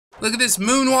Look at this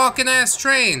moonwalking ass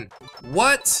train.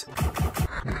 What?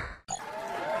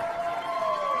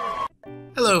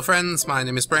 Hello friends, my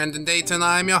name is Brandon Dayton.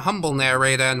 I'm your humble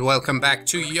narrator and welcome back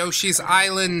to Yoshi's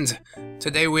Island.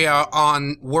 Today we are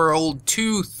on World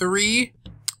 2-3.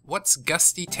 What's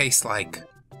Gusty taste like?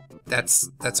 That's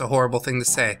a horrible thing to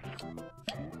say.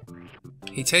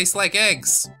 He tastes like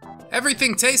eggs.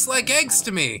 Everything tastes like eggs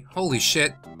to me. Holy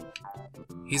shit.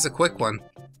 He's a quick one.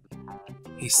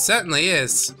 He certainly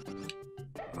is.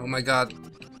 Oh my god.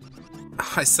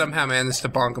 I somehow managed to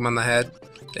bonk him on the head.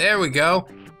 There we go.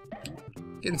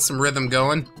 Getting some rhythm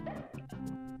going.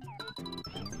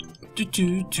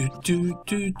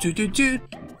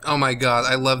 Oh my god,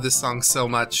 I love this song so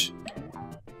much.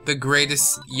 The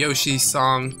greatest Yoshi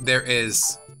song there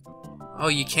is. Oh,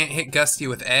 you can't hit Gusty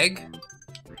with egg?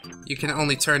 You can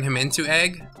only turn him into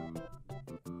egg?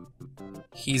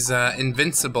 He's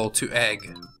invincible to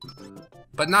egg.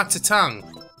 But not to tongue,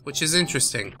 which is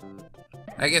interesting.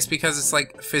 I guess because it's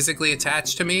like physically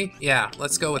attached to me? Yeah,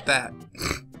 let's go with that.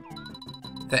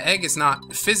 The egg is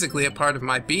not physically a part of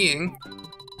my being.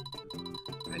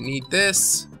 I need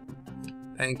this.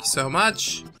 Thank you so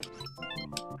much.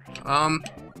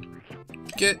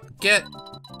 Get.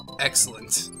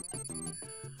 Excellent.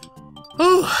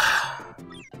 Whew.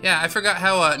 Yeah, I forgot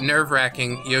how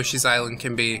nerve-wracking Yoshi's Island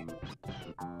can be.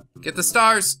 Get the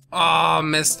stars. Oh,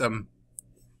 missed them.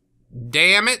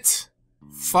 Damn it.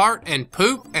 Fart and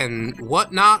poop and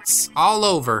whatnots all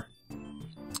over.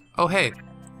 Oh, hey.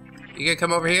 You gonna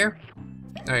come over here?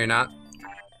 No, you're not.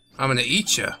 I'm gonna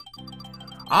eat ya.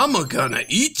 I'm gonna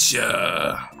eat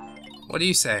ya. What do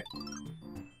you say?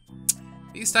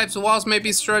 These types of walls may be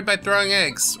destroyed by throwing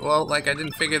eggs. Well, like I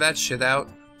didn't figure that shit out.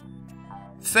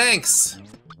 Thanks,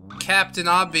 Captain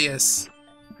Obvious.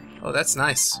 Oh, that's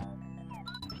nice.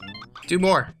 Do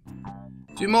more.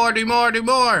 Do more, do more, do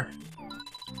more.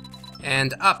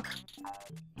 And up.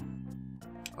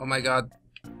 Oh my god.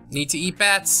 Need to eat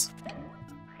bats.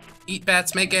 Eat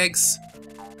bats, make eggs.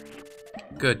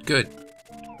 Good, good.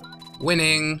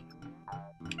 Winning.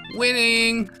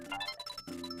 Winning.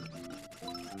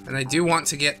 And I do want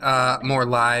to get more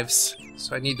lives.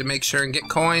 So I need to make sure and get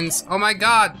coins. Oh my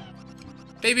god.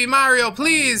 Baby Mario,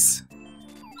 please.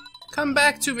 Come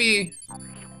back to me.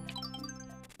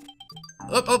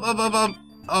 Up, up, up, up, up.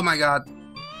 Oh my god.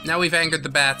 Now we've angered the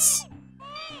bats.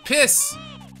 Piss.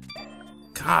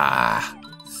 Ah.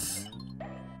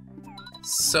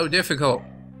 So difficult.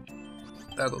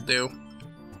 That'll do.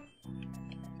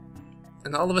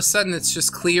 And all of a sudden it's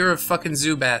just clear of fucking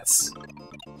Zubats.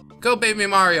 Go, Baby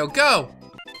Mario, go!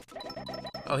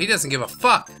 Oh, he doesn't give a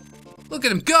fuck. Look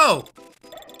at him go!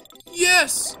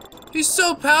 Yes! He's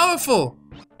so powerful!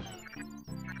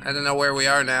 I don't know where we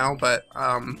are now, but,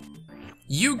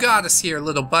 you got us here,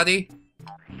 little buddy.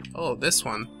 Oh, this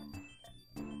one.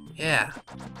 Yeah.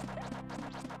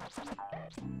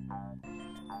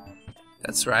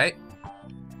 That's right.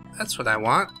 That's what I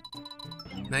want.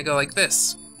 And I go like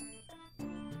this.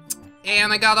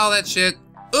 And I got all that shit.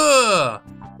 Ugh!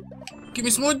 Give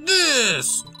me some more of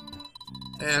this!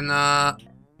 And,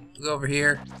 go over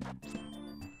here.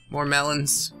 More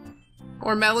melons.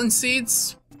 More melon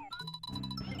seeds?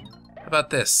 How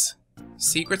about this?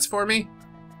 Secrets for me?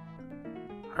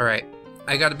 Alright.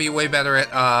 I gotta be way better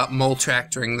at, mole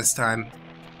tractoring this time.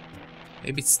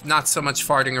 Maybe it's not so much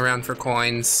farting around for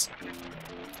coins.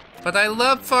 But I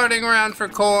love farting around for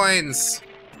coins!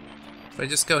 Do I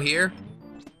just go here?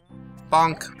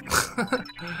 Bonk.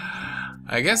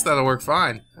 I guess that'll work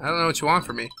fine. I don't know what you want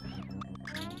from me.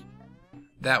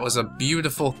 That was a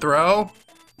beautiful throw.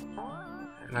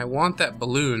 And I want that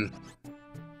balloon.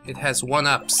 It has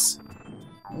 1-ups.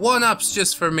 1-ups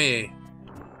just for me.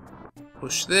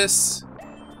 Push this.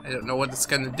 I don't know what it's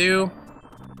gonna do.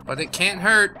 But it can't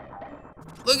hurt.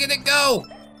 Look at it go!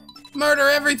 Murder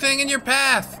everything in your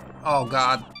path! Oh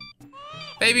god.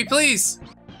 Baby, please!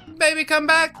 Baby, come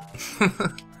back!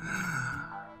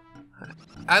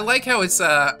 I like how it's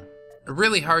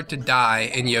really hard to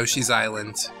die in Yoshi's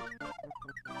Island.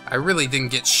 I really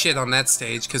didn't get shit on that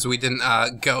stage because we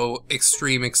didn't go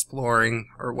extreme exploring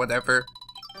or whatever.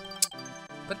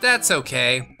 But that's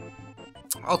okay.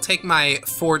 I'll take my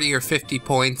 40 or 50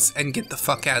 points and get the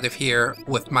fuck out of here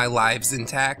with my lives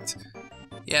intact.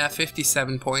 Yeah,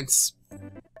 57 points.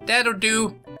 That'll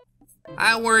do.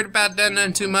 I ain't worried about that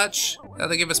none too much.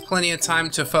 That'll give us plenty of time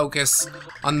to focus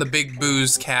on the Big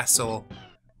Boo's castle.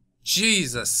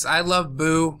 Jesus, I love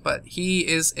Boo, but he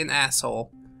is an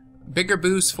asshole. Bigger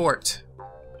Boo's fort.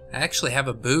 I actually have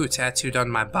a Boo tattooed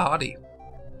on my body.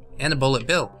 And a bullet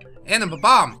bill. And a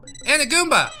bomb. And a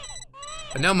Goomba!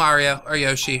 But no Mario, or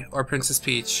Yoshi, or Princess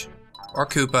Peach. Or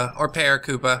Koopa. Or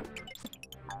Para-Koopa.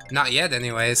 Not yet,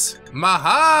 anyways.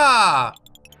 Maha!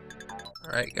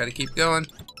 Alright, gotta keep going.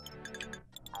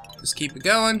 Just keep it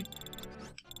going.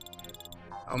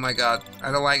 Oh my god.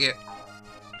 I don't like it.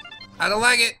 I don't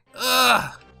like it.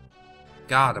 Ugh!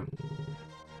 Got him.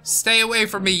 Stay away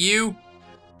from me, you!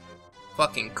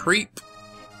 Fucking creep.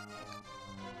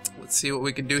 Let's see what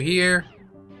we can do here.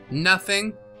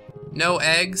 Nothing. No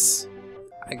eggs.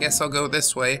 I guess I'll go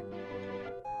this way.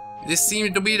 This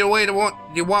seems to be the way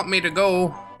you want me to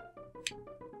go.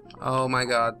 Oh my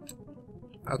god.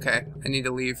 Okay, I need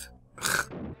to leave.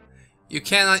 You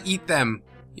cannot eat them.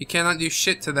 You cannot do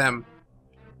shit to them.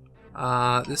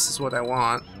 This is what I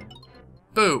want.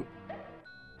 Boo.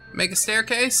 Make a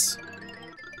staircase?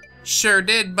 Sure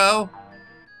did, Bo.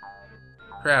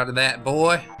 Proud of that,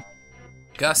 boy.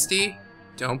 Gusty,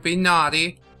 don't be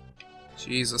naughty.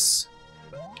 Jesus.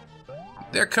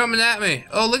 They're coming at me.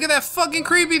 Oh, look at that fucking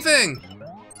creepy thing.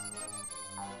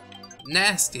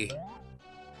 Nasty.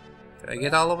 Did I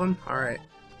get all of them? Alright.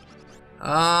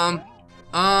 Can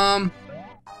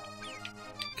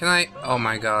I? Oh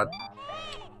my god.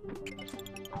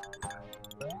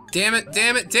 Damn it,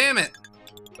 damn it, damn it!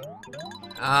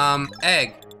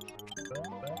 Egg.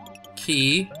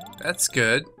 Key. That's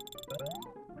good.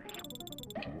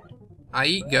 I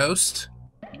eat ghost.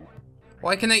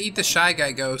 Why can I eat the Shy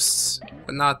Guy ghosts,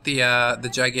 but not the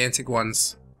gigantic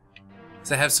ones? Does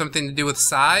that have something to do with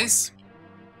size?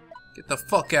 Get the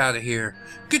fuck out of here.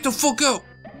 Get the fuck out!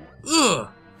 Ugh!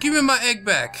 Give me my egg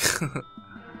back!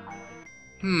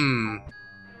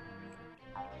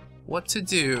 What to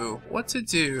do? What to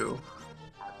do?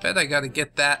 Bet I gotta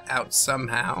get that out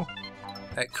somehow.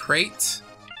 That crate?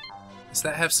 Does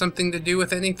that have something to do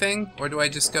with anything? Or do I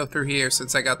just go through here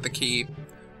since I got the key?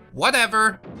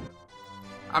 Whatever!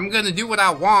 I'm gonna do what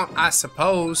I want, I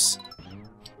suppose.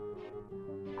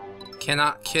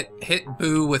 Cannot hit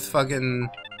Boo with fucking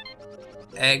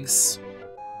eggs.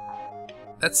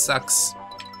 That sucks.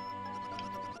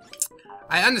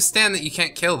 I understand that you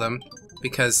can't kill them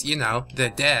because, you know, they're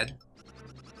dead.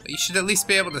 But you should at least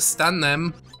be able to stun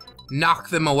them,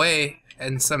 knock them away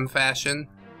in some fashion.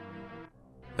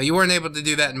 But you weren't able to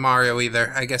do that in Mario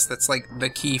either. I guess that's like the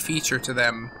key feature to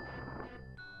them.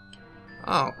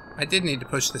 Oh, I did need to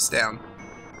push this down.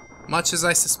 Much as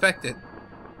I suspected.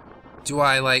 Do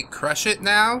I, like, crush it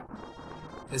now?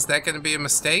 Is that gonna be a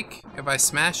mistake if I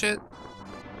smash it?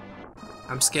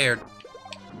 I'm scared.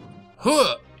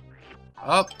 Huh!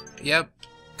 Oh, yep.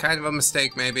 Kind of a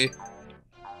mistake, maybe.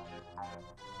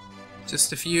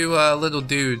 Just a few, little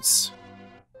dudes.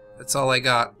 That's all I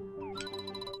got.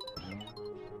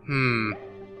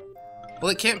 Well,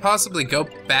 it can't possibly go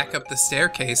back up the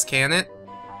staircase, can it?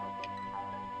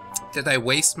 Did I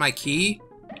waste my key?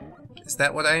 Is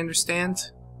that what I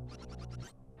understand?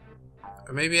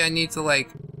 Or maybe I need to,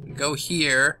 like, go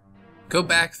here, go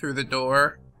back through the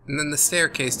door, and then the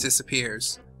staircase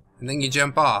disappears. And then you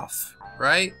jump off,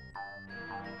 right?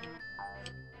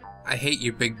 I hate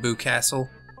you, Big Boo Castle.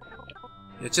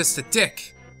 You're just a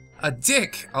dick. A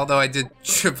dick! Although I did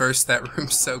traverse that room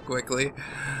so quickly.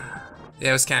 Yeah,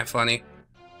 it was kind of funny.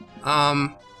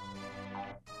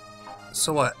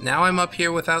 So what? Now I'm up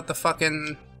here without the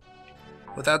fucking...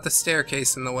 without the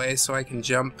staircase in the way, so I can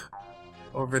jump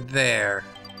over there.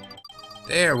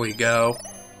 There we go.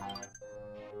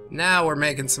 Now we're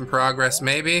making some progress,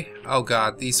 maybe? Oh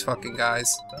god, these fucking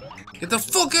guys. Get the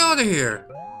fuck out of here!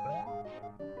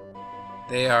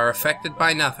 They are affected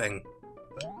by nothing.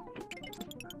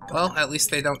 Well, at least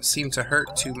they don't seem to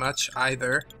hurt too much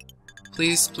either.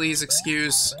 Please, please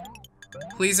excuse.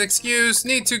 Please excuse,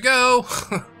 need to go!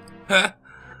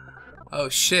 Oh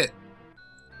shit.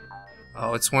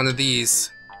 Oh, it's one of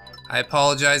these. I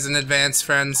apologize in advance,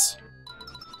 friends.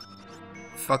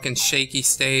 Fucking shaky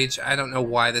stage. I don't know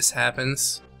why this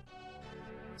happens.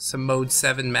 Some Mode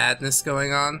 7 madness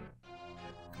going on.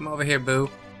 Come over here, Boo.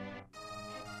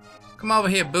 Come over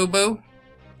here, Boo Boo.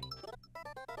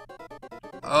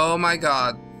 Oh my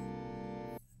god.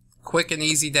 Quick and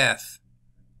easy death.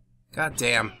 God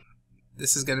damn.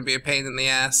 This is gonna be a pain in the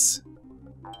ass.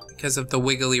 Because of the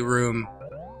wiggly room.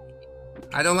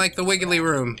 I don't like the wiggly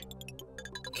room.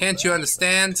 Can't you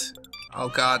understand? Oh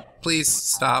god, please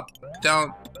stop.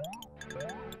 Don't.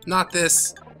 Not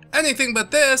this. Anything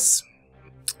but this!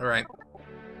 Alright.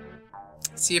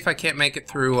 See if I can't make it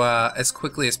through as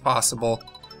quickly as possible.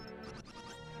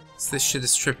 This shit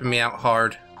is tripping me out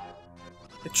hard.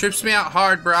 It trips me out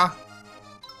hard, brah.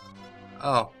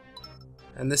 Oh.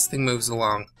 And this thing moves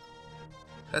along.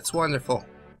 That's wonderful.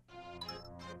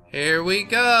 Here we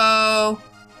go!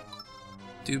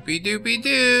 Doopy doopy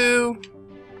doo!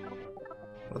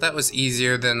 Well, that was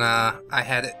easier than I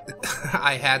had it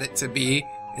I had it to be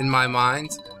in my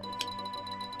mind.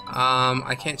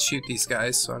 I can't shoot these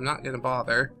guys, so I'm not gonna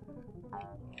bother.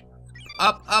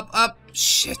 Up, up, up!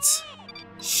 Shit!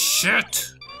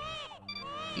 Shit!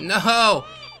 No!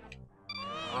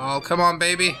 Oh, come on,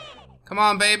 baby. Come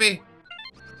on, baby.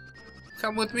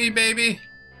 Come with me, baby.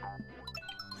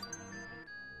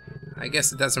 I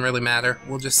guess it doesn't really matter.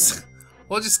 We'll just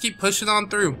keep pushing on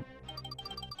through.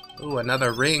 Ooh,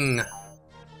 another ring.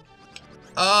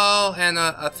 Oh, and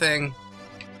a thing.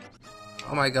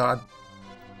 Oh my god.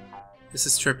 This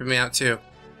is tripping me out too.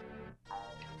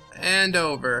 And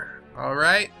over.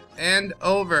 Alright. And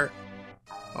over.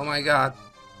 Oh my god.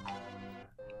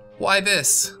 Why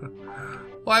this?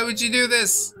 Why would you do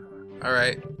this?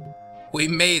 Alright. We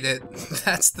made it.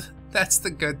 That's the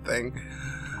good thing.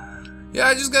 Yeah,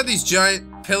 I just got these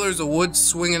giant pillars of wood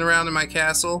swinging around in my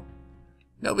castle.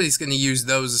 Nobody's gonna use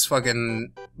those as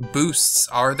fucking boosts,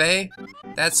 are they?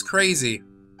 That's crazy.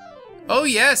 Oh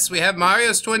yes, we have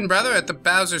Mario's twin brother at the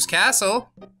Bowser's castle.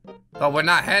 But we're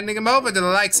not handing him over to the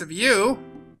likes of you.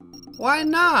 Why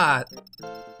not?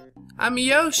 I'm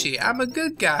Yoshi. I'm a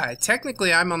good guy.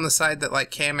 Technically, I'm on the side that,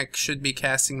 like, Kamek should be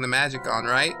casting the magic on,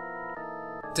 right?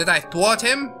 Did I thwart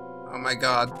him? Oh my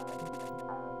god.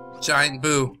 Giant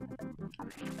boo.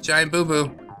 Giant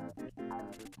boo-boo.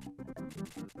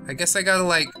 I guess I gotta,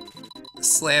 like,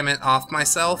 slam it off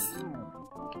myself.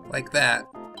 Like that.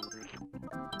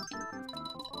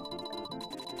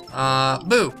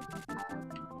 Boo!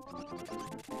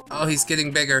 Oh, he's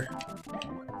getting bigger.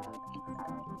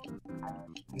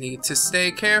 Need to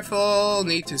stay careful,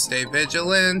 need to stay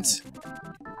vigilant.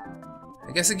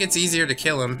 I guess it gets easier to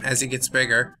kill him as he gets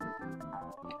bigger.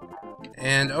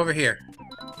 And over here.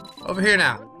 Over here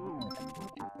now.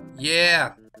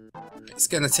 Yeah! He's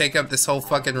gonna take up this whole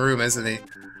fucking room, isn't he?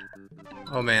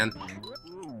 Oh man.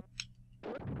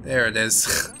 There it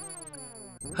is.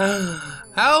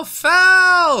 How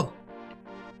foul!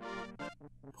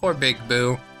 Poor Big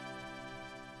Boo.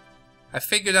 I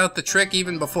figured out the trick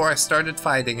even before I started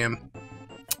fighting him.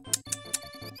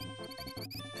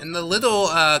 And the little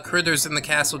critters in the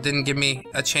castle didn't give me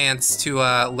a chance to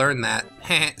learn that.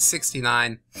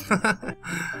 69.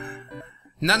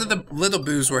 None of the little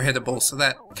boos were hittable, so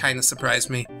that kind of surprised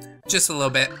me. Just a little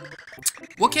bit.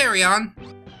 We'll carry on.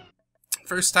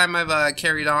 First time I've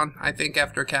carried on, I think,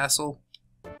 after a castle.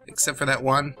 Except for that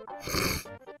one.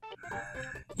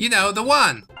 You know, the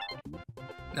one!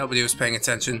 Nobody was paying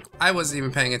attention. I wasn't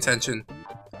even paying attention.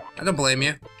 I don't blame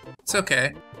you. It's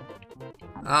okay.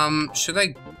 Should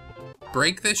I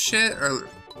break this shit? Or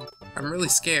I'm really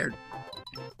scared.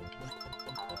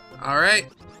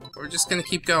 Alright. We're just gonna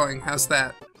keep going. How's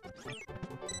that?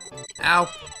 Ow.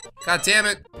 God damn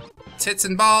it. Tits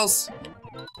and balls.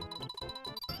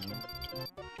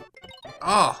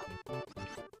 Oh.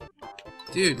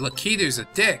 Dude, Lakitu's a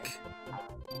dick.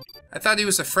 I thought he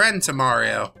was a friend to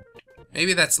Mario.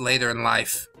 Maybe that's later in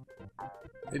life.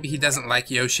 Maybe he doesn't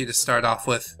like Yoshi to start off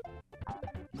with.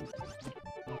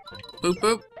 Boop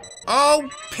boop. Oh,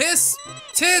 piss!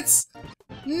 Tits!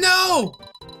 No!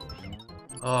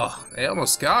 Oh, they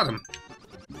almost got him.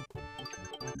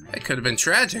 That could have been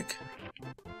tragic.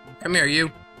 Come here,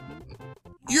 you.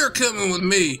 You're coming with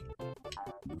me!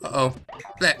 Uh-oh.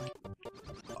 That.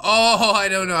 Oh, I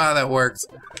don't know how that works.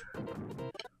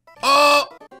 Oh!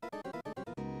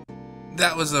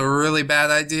 That was a really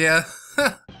bad idea.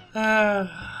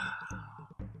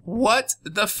 What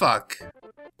the fuck?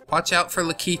 Watch out for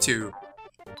Lakitu.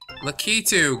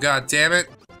 Lakitu, god damn it.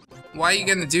 Why are you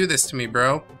gonna do this to me,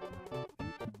 bro?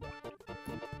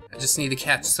 I just need to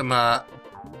catch some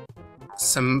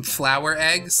flower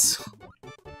eggs.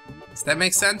 Does that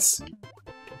make sense?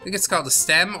 I think it's called a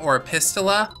stem or a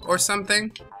pistila or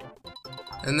something.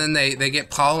 And then they get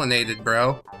pollinated,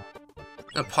 bro.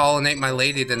 I'm gonna pollinate my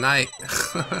lady tonight.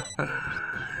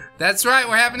 That's right,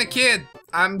 we're having a kid.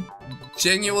 I'm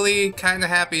genuinely kind of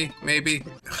happy, maybe.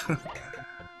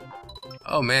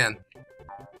 Oh man.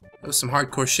 There was some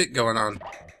hardcore shit going on.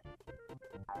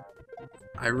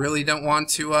 I really don't want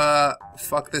to,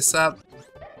 fuck this up.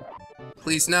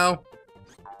 Please no.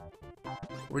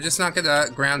 We're just not gonna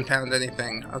ground pound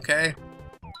anything, okay?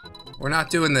 We're not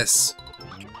doing this.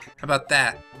 How about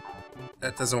that?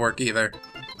 That doesn't work either.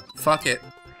 Fuck it.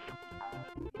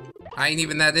 I ain't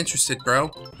even that interested,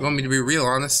 bro. You want me to be real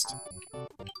honest?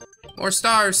 More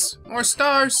stars! More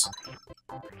stars!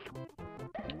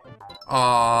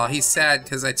 Aw, he's sad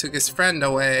because I took his friend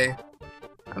away.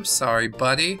 I'm sorry,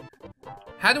 buddy.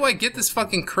 How do I get this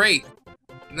fucking crate?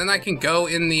 And then I can go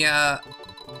in the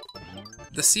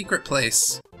secret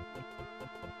place.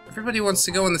 Everybody wants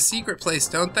to go in the secret place,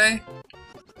 don't they?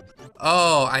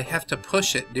 Oh, I have to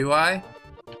push it, do I?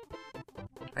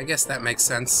 I guess that makes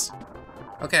sense.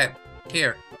 Okay,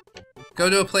 here. Go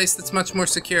to a place that's much more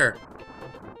secure.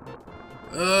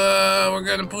 We're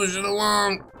gonna push it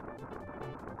along.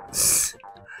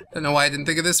 Don't know why I didn't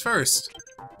think of this first.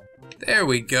 There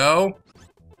we go.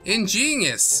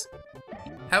 Ingenious.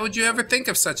 How would you ever think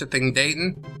of such a thing,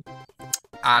 Dayton?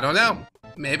 I don't know.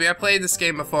 Maybe I played this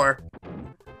game before.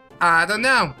 I don't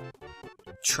know.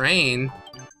 Train?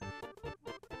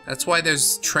 That's why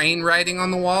there's train writing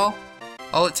on the wall?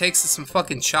 All it takes is some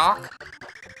fucking chalk?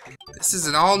 This is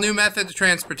an all-new method of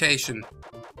transportation.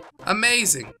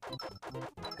 Amazing.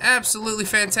 Absolutely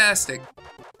fantastic.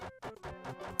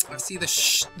 I see the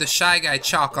Shy Guy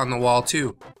chalk on the wall,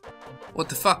 too. What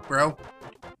the fuck, bro?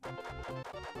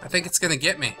 I think it's gonna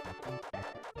get me.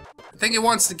 I think it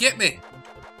wants to get me.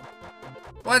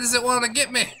 Why does it want to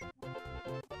get me?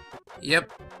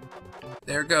 Yep.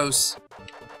 There it goes.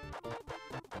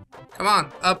 Come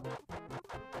on, up.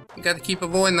 You gotta keep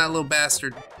avoiding that little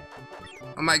bastard.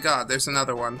 Oh my god, there's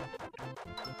another one.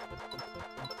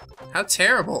 How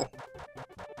terrible.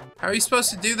 How are you supposed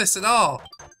to do this at all?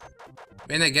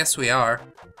 I mean, I guess we are.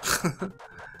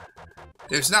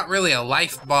 There's not really a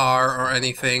life bar or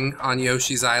anything on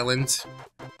Yoshi's Island.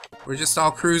 We're just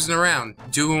all cruising around,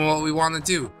 doing what we want to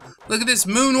do. Look at this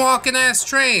moonwalking ass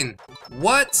train!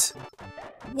 What?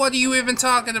 What are you even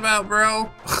talking about, bro?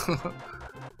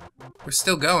 We're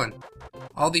still going.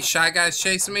 All these Shy Guys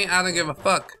chasing me? I don't give a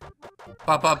fuck.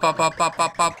 Pop, pop, pop, pop, pop,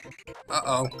 pop, pop.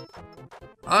 Uh-oh.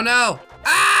 Oh no!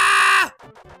 Ah!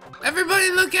 Everybody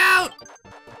look out!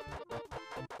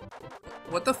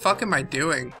 What the fuck am I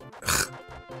doing?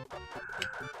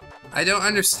 I don't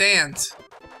understand.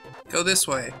 Go this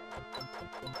way.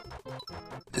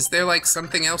 Is there like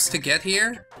something else to get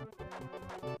here?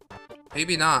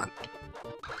 Maybe not.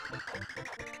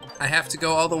 I have to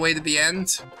go all the way to the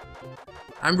end?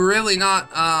 I'm really not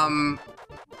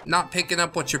picking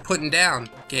up what you're putting down,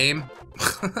 game.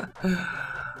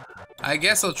 I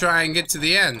guess I'll try and get to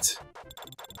the end.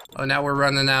 Oh, now we're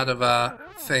running out of,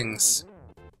 things.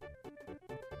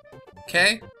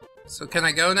 Okay, so can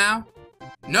I go now?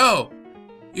 No!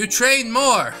 You train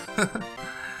more!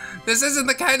 This isn't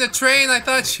the kind of train I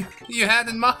thought you had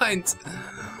in mind.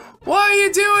 Why are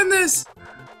you doing this?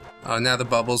 Oh, now the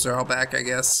bubbles are all back, I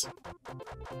guess.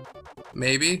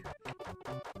 Maybe?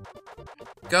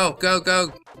 Go, go,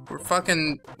 go.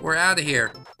 We're out of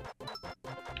here.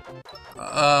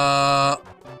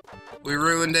 We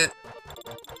ruined it.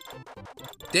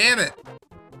 Damn it.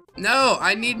 No,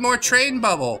 I need more train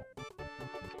bubble.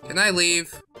 Can I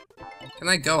leave? Can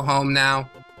I go home now?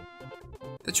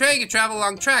 The train can travel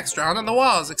along tracks drawn on the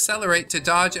walls. Accelerate to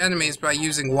dodge enemies by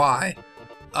using Y.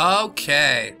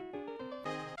 Okay.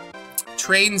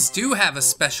 Trains do have a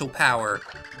special power.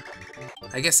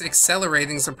 I guess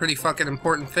accelerating is a pretty fucking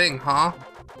important thing, huh?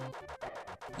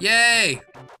 Yay!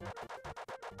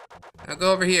 Now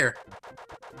go over here.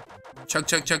 Chug,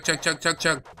 chug, chug, chug, chug, chug,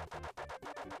 chug.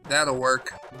 That'll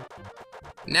work.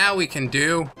 Now we can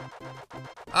do...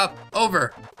 Up,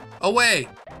 over, away.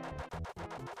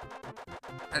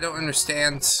 I don't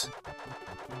understand.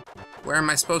 Where am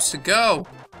I supposed to go?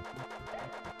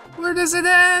 Where does it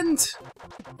end?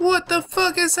 What the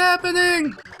fuck is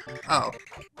happening? Oh.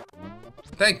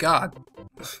 Thank God.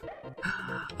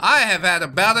 I have had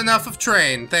about enough of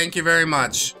train. Thank you very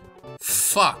much.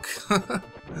 Fuck.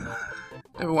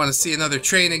 Never want to see another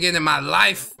train again in my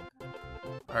life.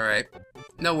 Alright.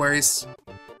 No worries.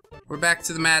 We're back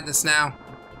to the madness now.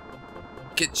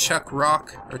 Get Chuck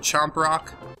Rock, or Chomp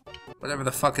Rock. Whatever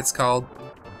the fuck it's called.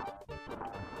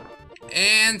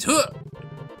 And huh!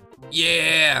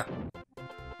 Yeah!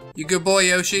 You good boy,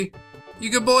 Yoshi? You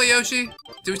good boy, Yoshi?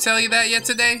 Did we tell you that yet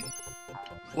today?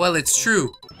 Well, it's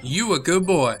true. You a good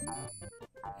boy.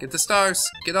 Get the stars.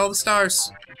 Get all the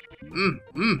stars.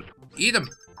 Eat them.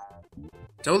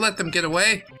 Don't let them get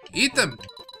away. Eat them.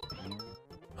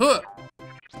 Huh!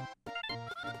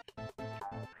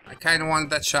 I kinda wanted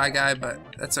that Shy Guy, but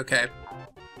that's okay.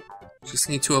 Just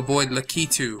need to avoid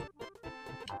Lakitu.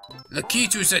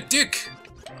 Lakitu's a dick!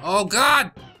 Oh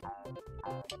god!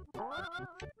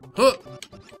 Huh!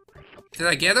 Did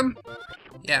I get him?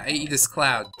 Yeah, I eat this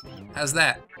cloud. How's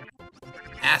that?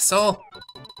 Asshole!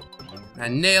 I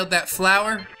nailed that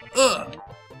flower. Ugh!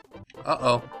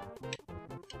 Uh-oh.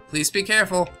 Please be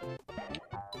careful.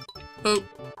 Boop.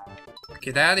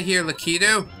 Get out of here,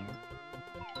 Lakitu!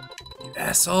 You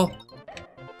asshole!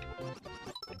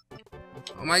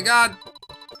 Oh my god!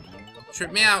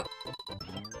 Trip me out.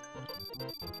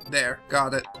 There,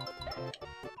 got it.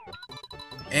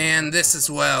 And this as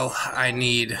well, I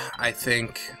need, I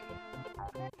think.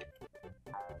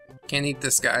 Can't eat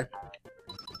this guy.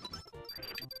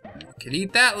 Can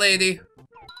eat that lady.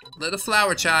 Little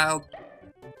flower child.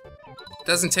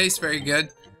 Doesn't taste very good.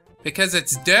 Because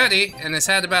it's dirty and it's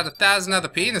had about 1,000 other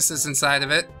penises inside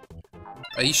of it.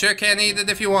 But you sure can eat it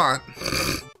if you want.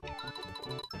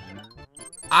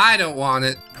 I don't want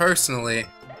it, personally.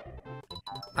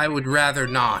 I would rather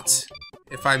not,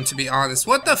 if I'm to be honest.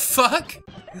 What the fuck?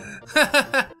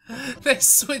 They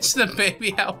switched the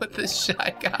baby out with the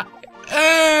Shy Guy.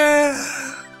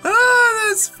 Oh,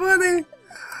 that's funny.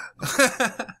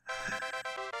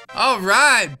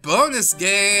 Alright, bonus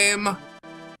game.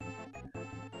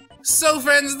 So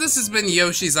friends, this has been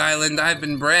Yoshi's Island. I've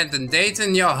been Brandon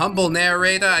Dayton, your humble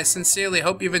narrator. I sincerely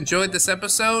hope you've enjoyed this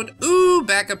episode. Ooh,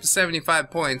 back up to 75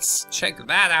 points. Check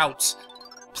that out.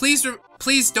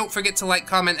 Please don't forget to like,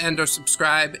 comment, and or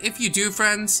subscribe. If you do,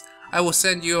 friends, I will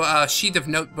send you a sheet of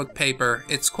notebook paper.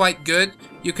 It's quite good.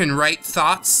 You can write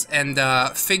thoughts and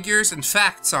figures and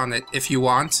facts on it if you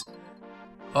want.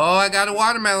 Oh, I got a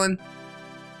watermelon.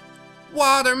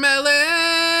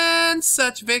 Watermelon,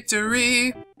 such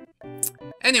victory.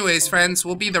 Anyways, friends,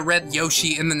 we'll be the red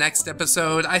Yoshi in the next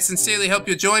episode. I sincerely hope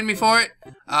you'll join me for it.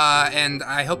 And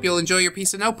I hope you'll enjoy your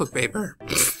piece of notebook paper.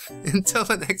 Until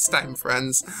the next time,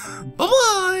 friends.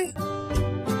 Bye-bye!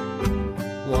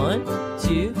 1,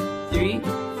 2, 3,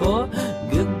 4.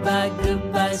 Goodbye,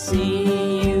 goodbye,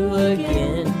 see you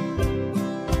again.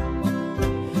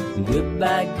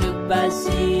 Goodbye, goodbye,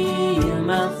 see you,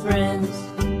 my friends.